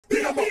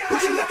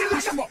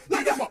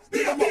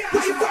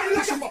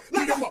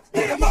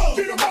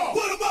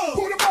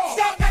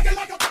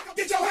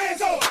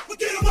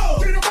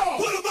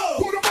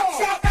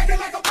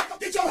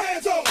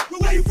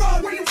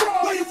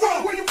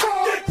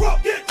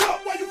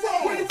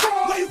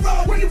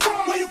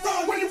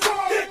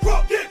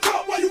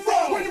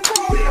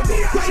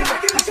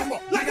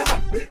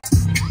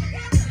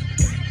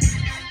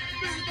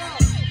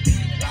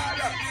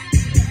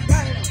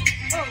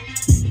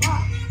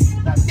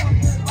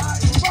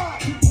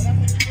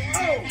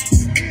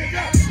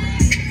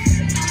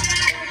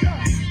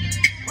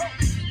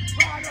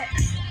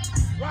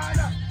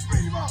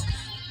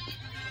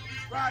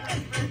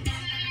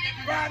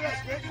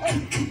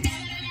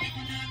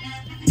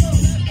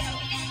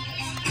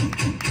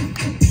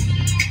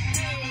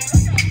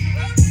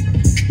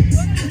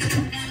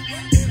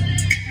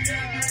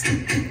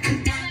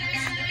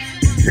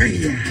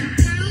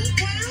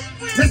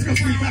Let's go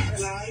see that.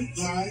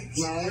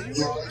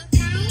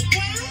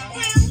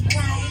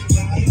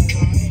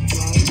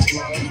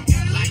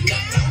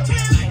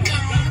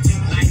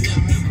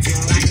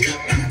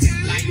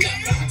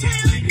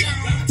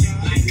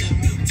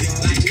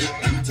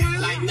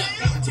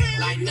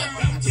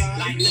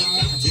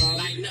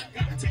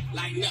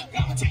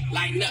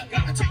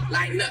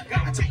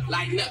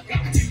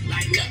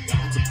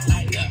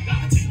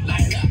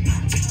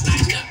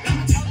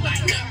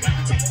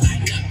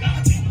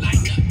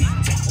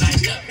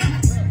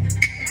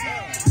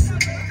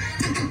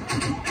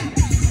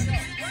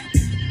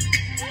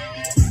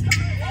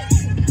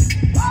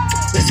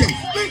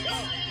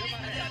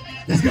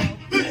 Let's go. Let's go.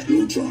 Hey,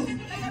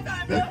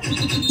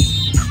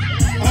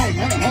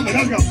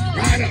 let's go.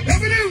 Right up.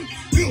 Help me do.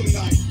 Feel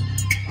tonight.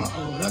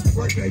 Uh-oh, that's the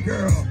birthday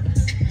girl.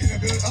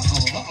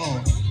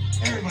 Uh-oh.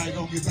 Everybody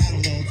gonna get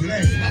battled on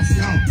today. Let's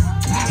go.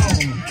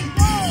 Battle.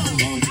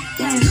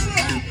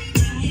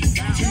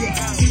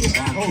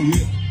 Oh,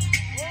 yeah.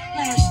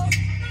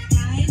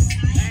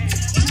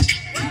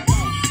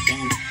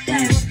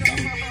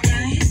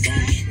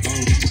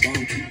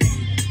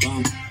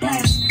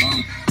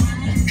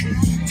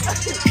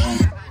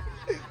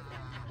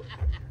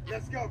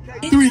 Let's go,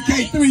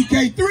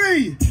 K3.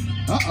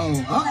 Uh-oh.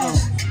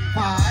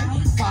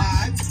 5,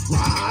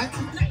 right.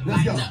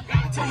 Let's go.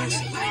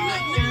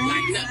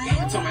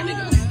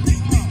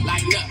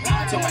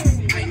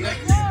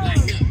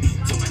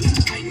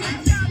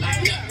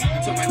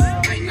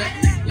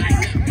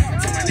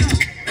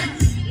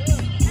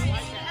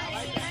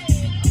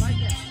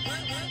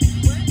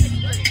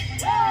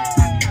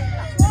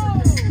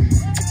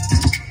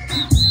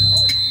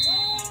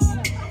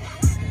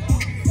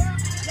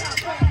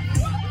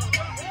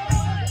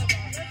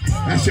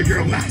 That's your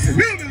girl blasting.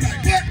 Moving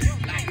like what?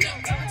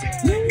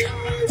 Moving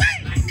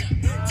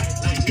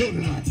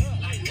like.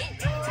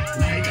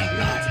 Light up.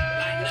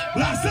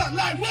 Blast up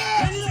like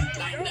what?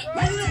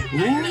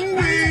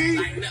 Ooh-wee.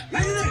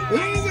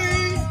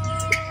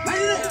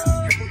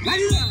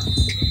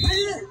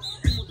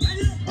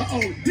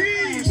 Uh-oh.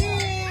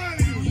 D-boy.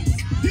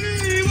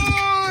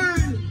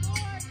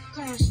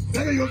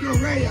 There go your girl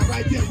Raya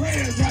right there.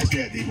 Raya's right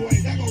there, D-boy.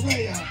 There go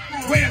Raya.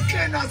 Raya,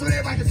 stand out so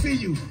everybody can see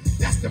you.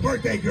 That's the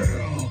birthday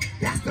girl.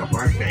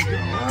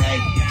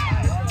 Right?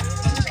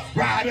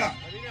 Ride up.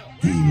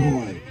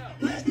 D-boy.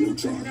 Let you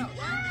try.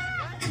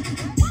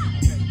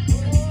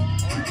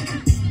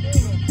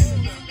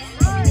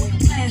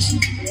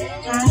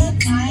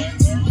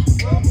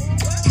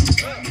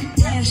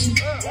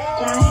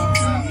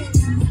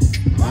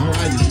 All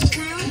right.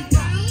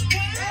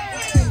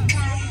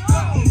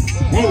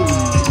 Whoa.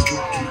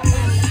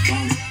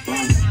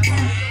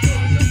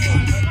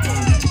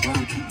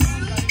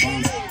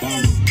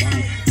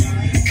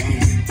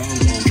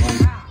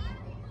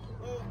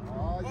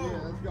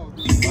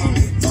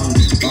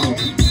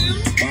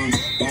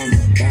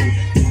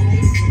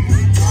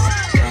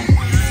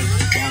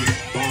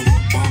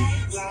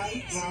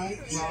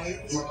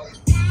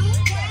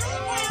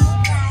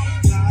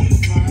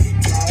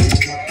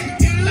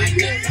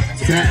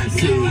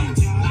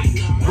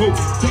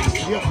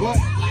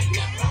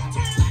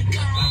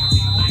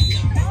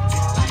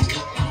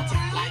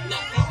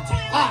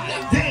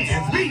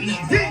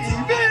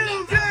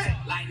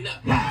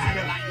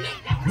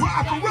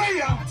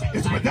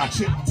 It's a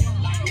production.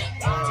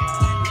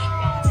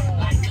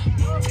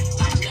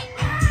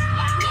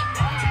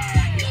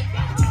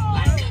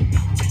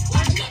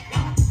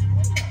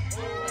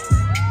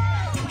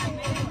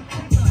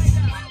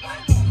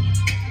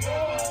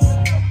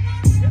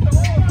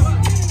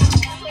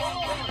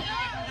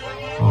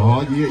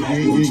 Oh, yeah.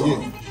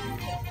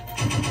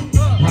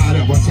 Ride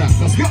up, watch out.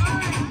 Let's go.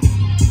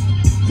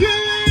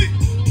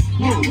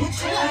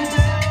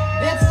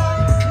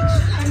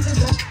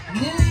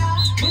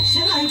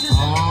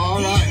 All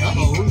right,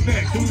 uh-oh, who's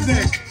next?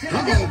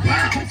 Uh-oh,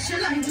 back.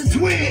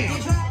 Twin,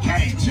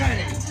 KJ.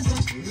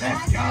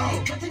 Let's go.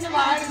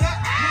 Ride it up.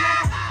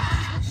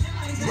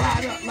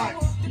 Ride up like.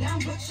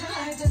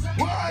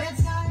 What?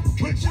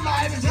 Put your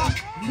lighters up.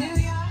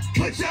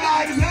 Put your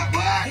lighters up,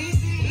 what?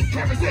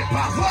 Represent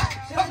pop, what?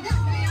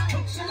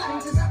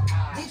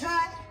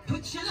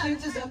 put your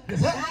lighters up.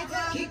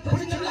 Keep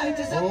putting your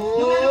lighters up.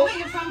 No matter where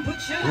you're from,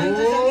 put your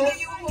lighters up.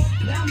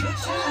 Now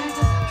put your lighters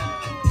up.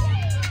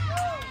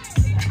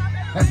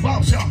 Let's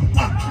bounce up.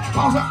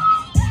 Bounce up.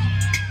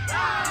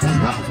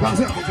 Let's bounce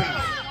up.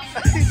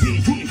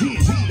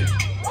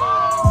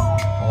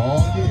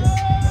 Oh,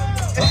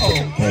 yeah.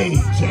 Uh-oh.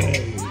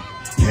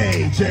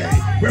 KJ.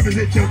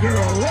 Represent your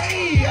girl,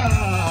 Raya.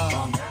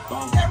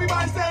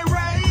 Everybody say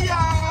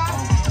Raya.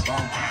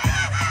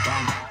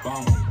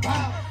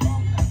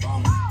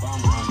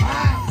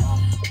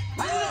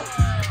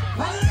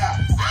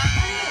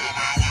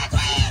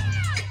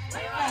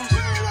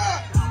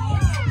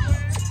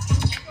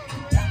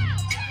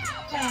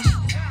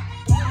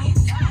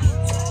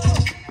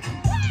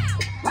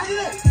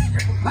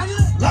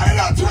 Light it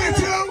up,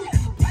 22.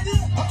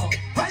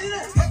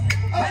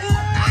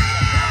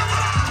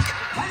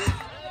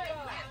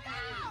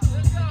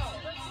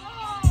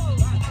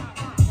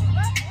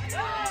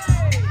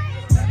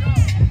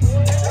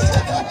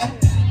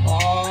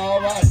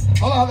 All right.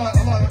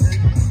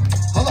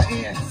 Hold on,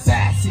 Ian.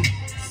 Sassy.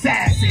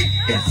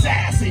 It's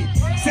sassy.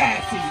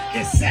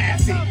 It's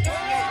sassy.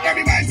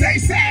 Everybody say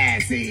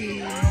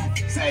sassy.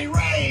 Say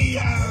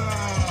Raya.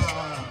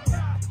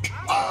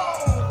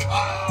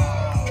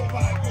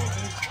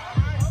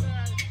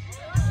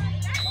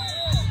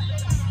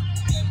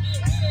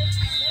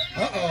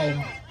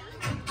 Uh-oh.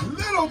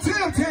 Little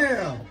Tim.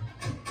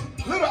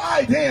 Little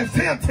I dance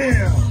Tim.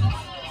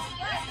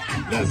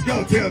 Let's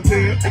go, Tim.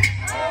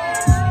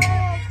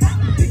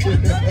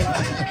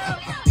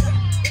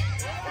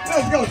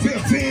 Let's go,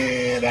 Tim.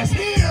 That's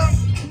him.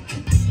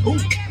 Ooh,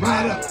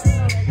 ride up.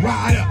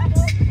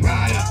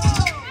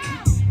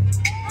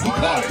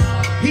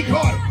 He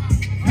caught it.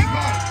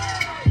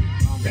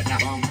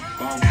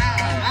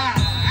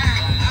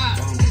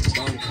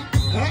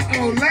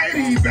 Uh-oh,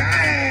 lady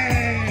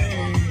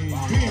bang.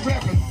 He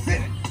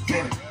represented.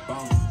 Get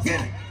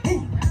it.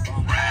 Ooh.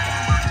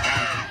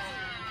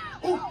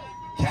 Ooh.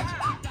 Catch it.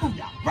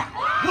 Booyah. Rock.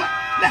 What?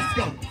 Let's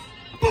go.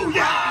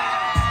 Booyah.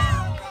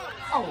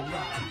 Oh,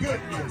 my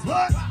goodness.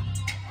 What?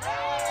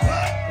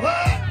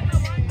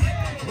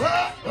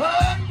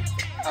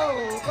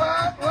 Oh,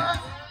 what?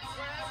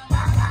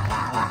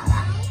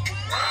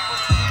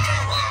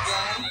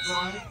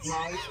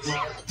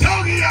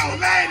 Tokyo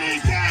lady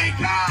gang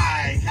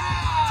kai.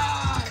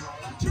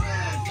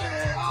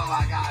 Tristan. Oh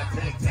my God,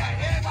 tic-tac.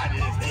 Everybody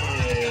is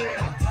here.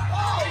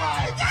 Oh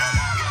my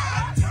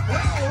God.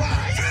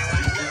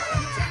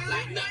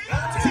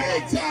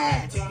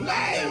 Tic-tac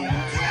lady.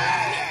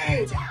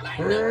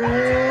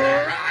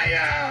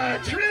 Raya.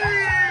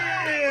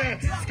 Trin.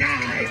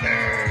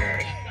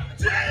 Skyler.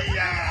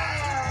 Jaya.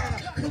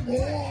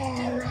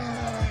 Kimura.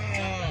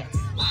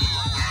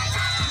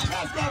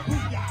 Let's go.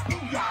 Booyah.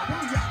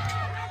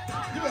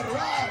 You better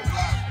ride.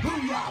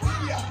 Booyah.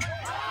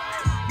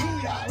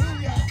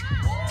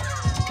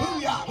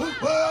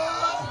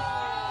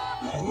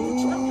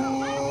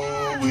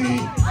 Ooh-wee.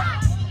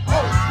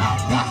 Oh my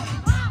God.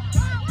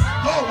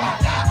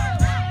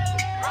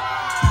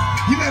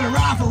 You better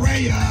ride for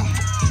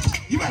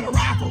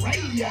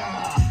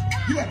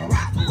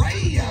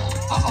Raya.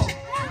 Uh-oh.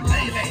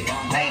 Lay.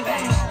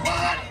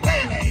 What?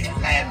 Lay.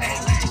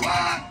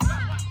 What?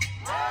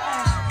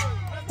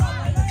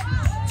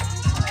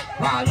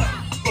 Ride up.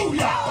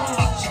 Booyah.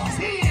 She's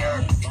here.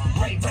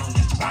 Great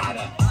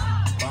rider.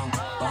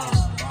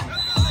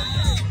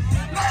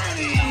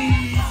 Lady.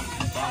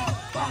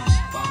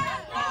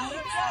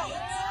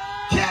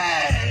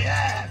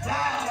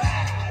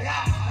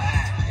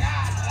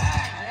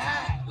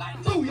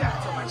 Booyah.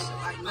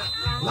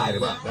 Light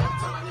him up.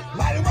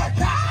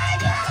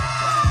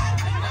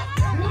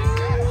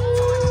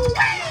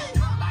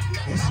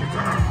 It's your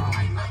girl.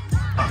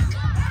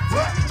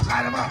 What?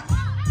 Light him up.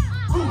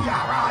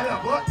 Booyah, ride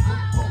up. What?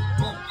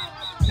 Boom.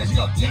 There she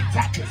go.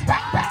 Tic-tac is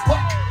back.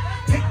 What?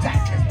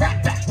 Tic-tac is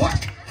back. What?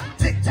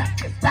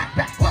 Tic-tac is back.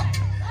 What?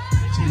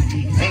 She's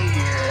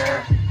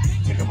here.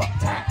 Tick him up,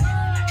 tap.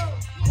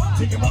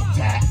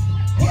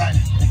 What?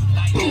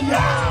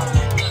 Booyah.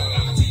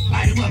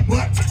 Light him up.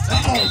 What?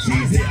 Uh-oh,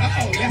 she's here.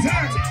 Uh-oh, that's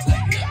her.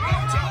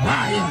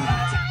 Raya.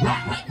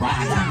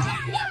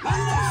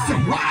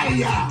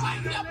 Soraya.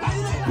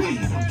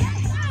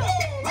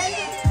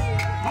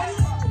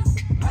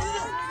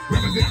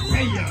 Represent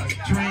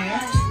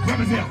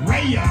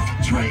Raya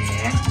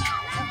Trend.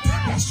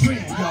 That's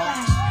Trend, y'all.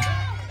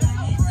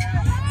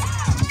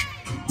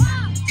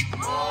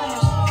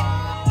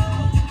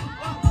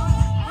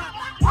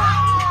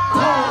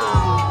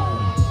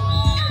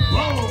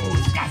 Whoa,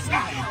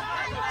 Sky.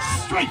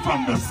 Straight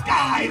from the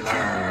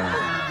Skyler.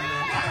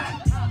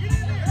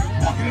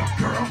 Walk it up,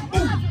 girl.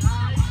 Ooh.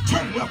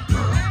 Turn it up,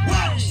 girl.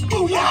 What?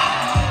 Booyah!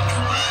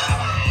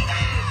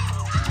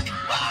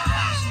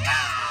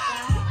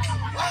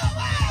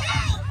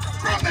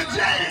 From the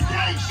J&K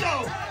show,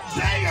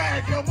 Jaya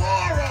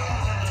Kimura.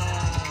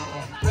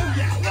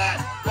 Booyah, what?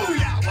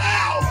 Booyah,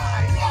 wow,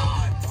 my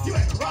God. You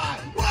ain't right.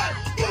 What?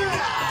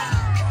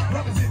 Booyah.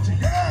 Represent your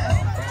girl.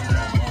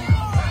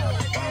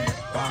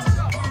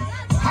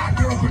 Hot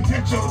girl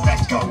potential.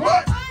 Let's go.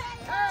 What?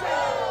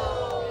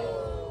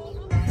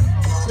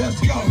 Let's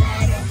go,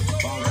 Ryder.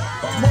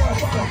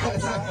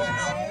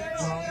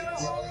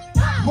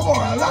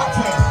 More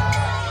latte.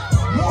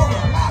 More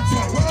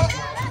latte. What?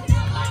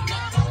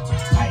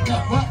 Light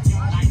up, what?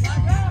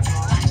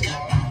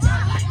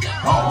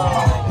 Oh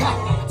my God.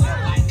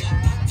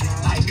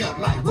 Light up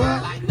like what?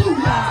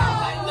 Booyah.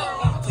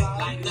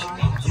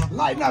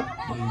 Light up.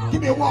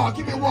 Give me a wall,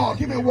 give me a wall,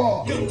 give me a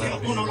wall. Give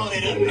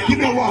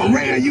me a wall.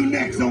 Ray, you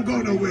next, don't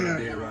go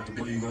nowhere.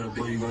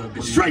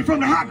 Straight from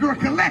the Hot Girl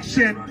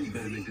Collection.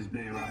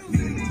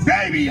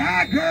 Baby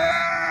Hot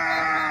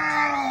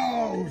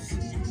Girls.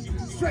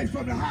 Straight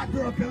from the Hot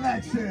Girl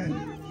Collection.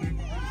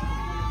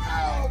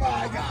 Oh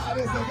my God,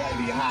 it's a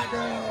Baby Hot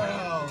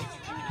Girl.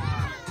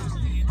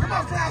 Come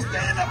on, Clown,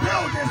 stay in the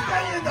building,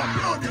 stay in the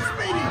building,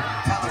 Speedy.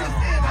 Tell her to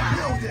stay in the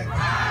building.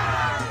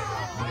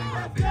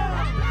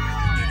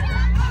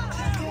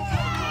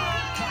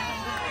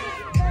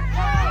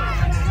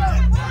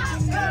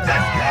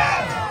 Let's go.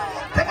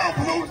 Come on,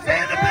 Blue, stay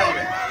in the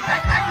building.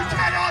 Act like you're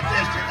trying to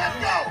audition. Let's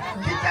go.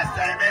 Keep that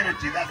same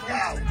energy. Let's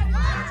go.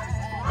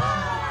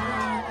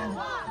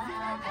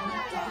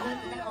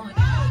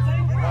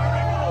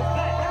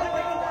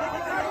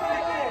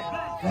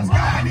 Let's go.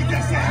 I need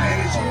that same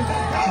energy.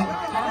 Let's go.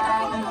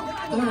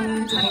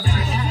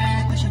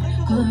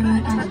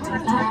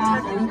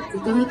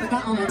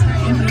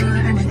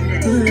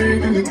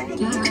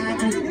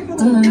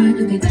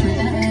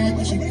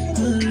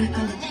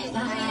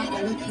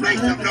 Make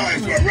some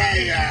noise for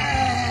Raya!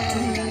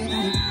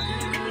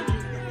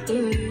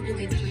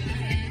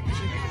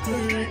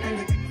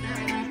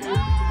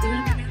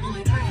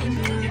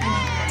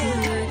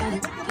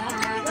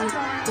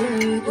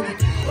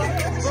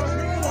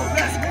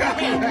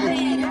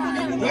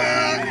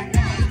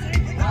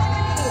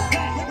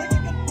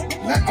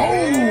 Let's go! Oh,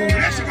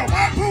 let's go,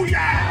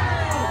 booyah!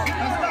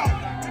 Let's go.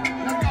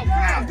 Let's go,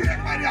 Clown, get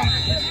everybody up.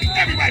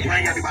 Everybody,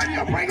 bring everybody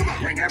up. Bring them up,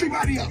 bring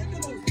everybody up.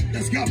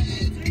 Let's go.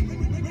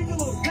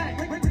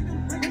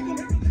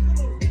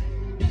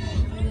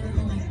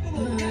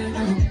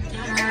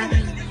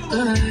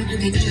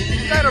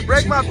 You gotta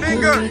break my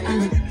finger.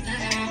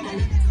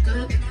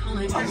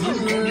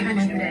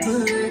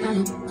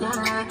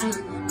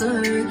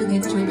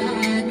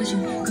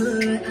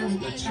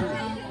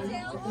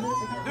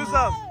 Do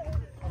something.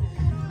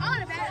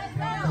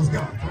 Let's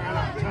go.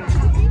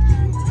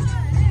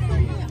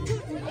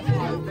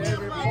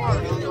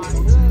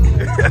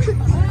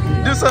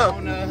 Do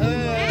something.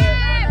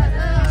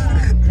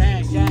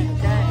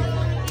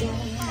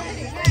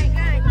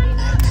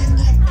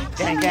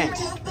 Gang, gang.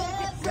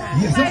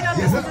 Yes, sir.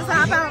 Yes, sir.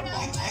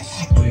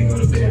 When you go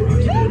to bed rock,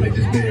 you better make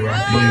this bed rock.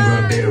 When you go to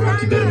bed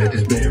rock, you better make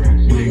this bed rock.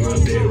 When you go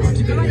to bed rock,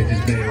 you better make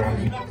this bed rock.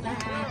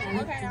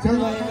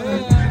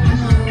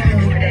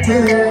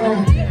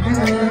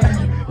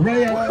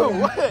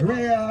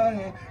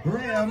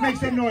 Raya, make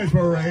some noise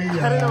for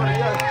Raya.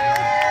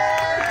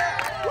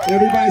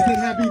 Everybody said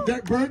happy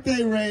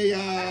birthday,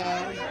 Raya.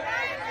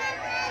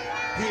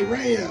 Hey,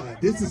 Raya,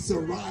 this is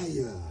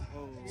Soraya.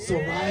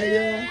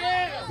 Soraya,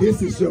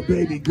 this is your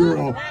baby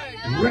girl,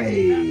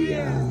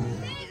 Raya.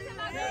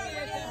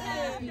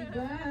 Happy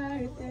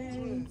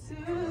birthday to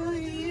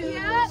you.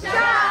 Happy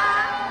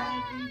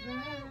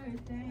birthday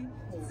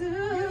to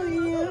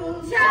you.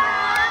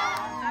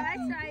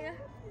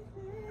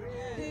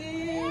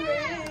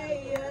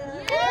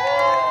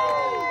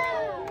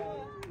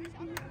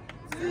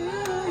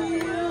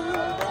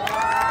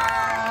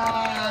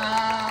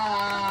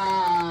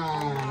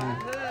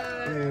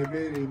 And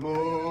many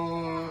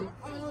more.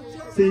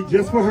 See,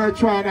 just for her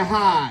trying to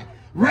hide.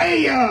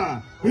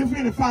 Raya, we're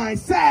finna find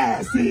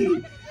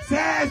Sassy.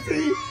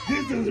 Sassy,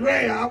 this is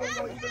Raya. I wasn't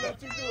gonna even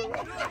let you do it.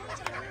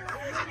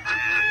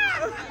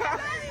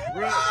 Oh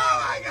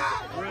my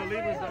God! Real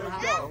leaders don't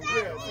Let's go.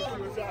 Yeah, since you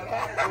were trying to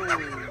hide.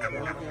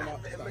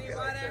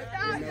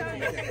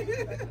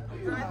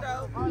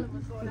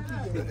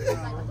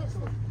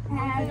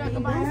 Happy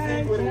birthday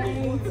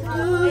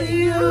to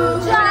you.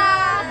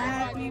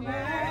 Happy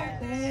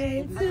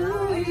birthday to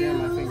you.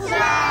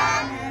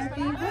 Happy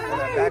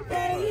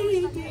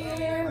birthday,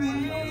 dear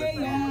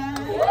Raya.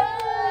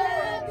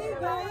 Happy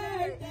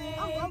birthday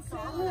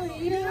to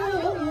you.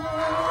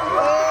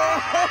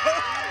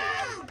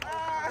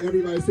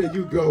 Everybody said,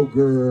 you go,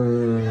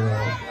 girl.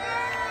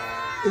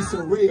 It's a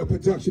Raya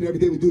production.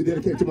 Everything we do is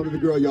dedicated to my baby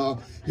girl, y'all.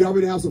 Y'all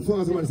ready to have some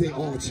fun? Somebody say,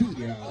 oh, cheat,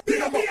 y'all.